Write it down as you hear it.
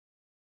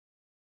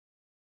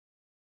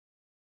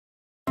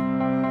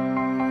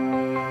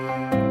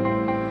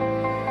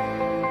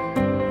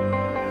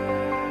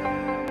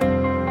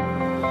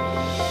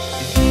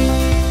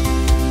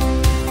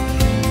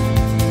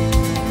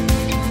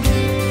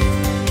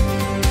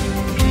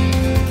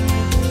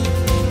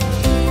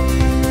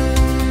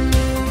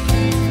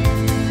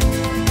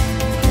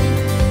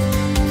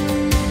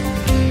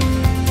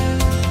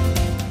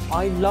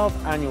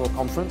annual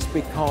conference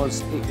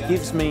because it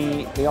gives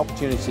me the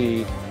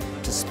opportunity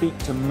to speak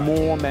to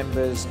more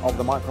members of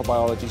the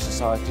Microbiology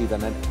Society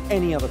than at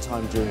any other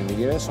time during the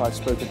year. So I've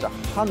spoken to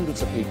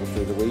hundreds of people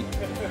through the week,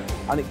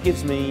 and it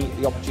gives me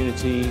the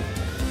opportunity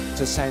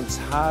to sense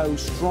how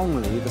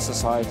strongly the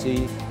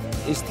Society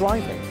is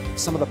thriving.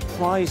 Some of the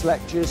prize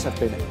lectures have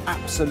been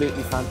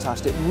absolutely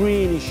fantastic,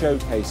 really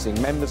showcasing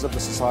members of the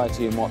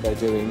Society and what they're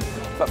doing.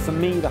 But for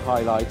me, the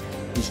highlight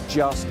is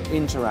just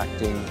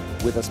interacting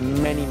with as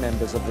many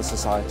members of the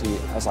Society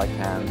as I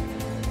can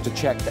to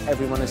check that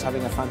everyone is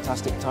having a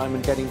fantastic time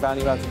and getting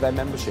value out of their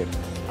membership.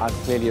 And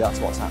clearly that's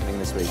what's happening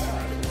this week.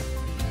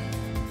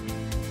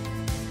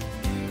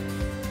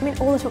 I mean,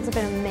 all the talks have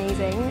been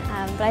amazing,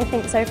 but I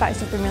think so far it's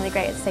just been really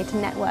great, as I say, to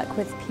network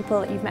with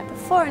people that you've met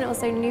before and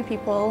also new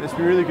people. It's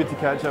been really good to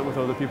catch up with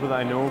all the people that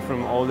I know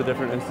from all the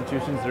different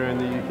institutions around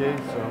the UK.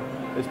 So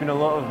it's been a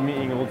lot of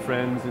meeting old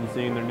friends and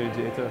seeing their new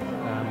data.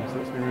 So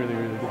it's been really,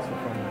 really good so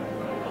far.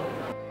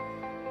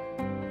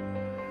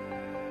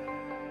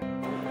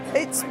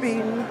 It's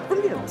been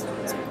brilliant.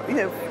 It's,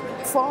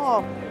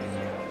 far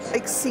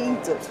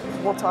exceeded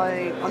what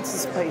I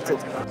anticipated.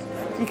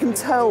 You can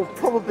tell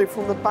probably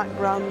from the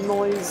background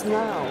noise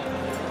now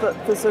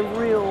that there's a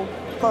real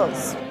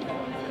buzz.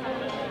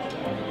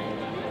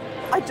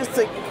 I just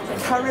think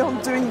carry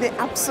on doing the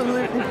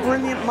absolutely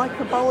brilliant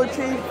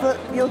microbiology that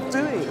you're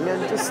doing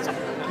and just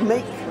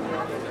make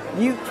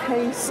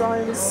UK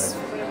science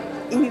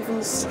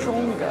even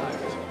stronger.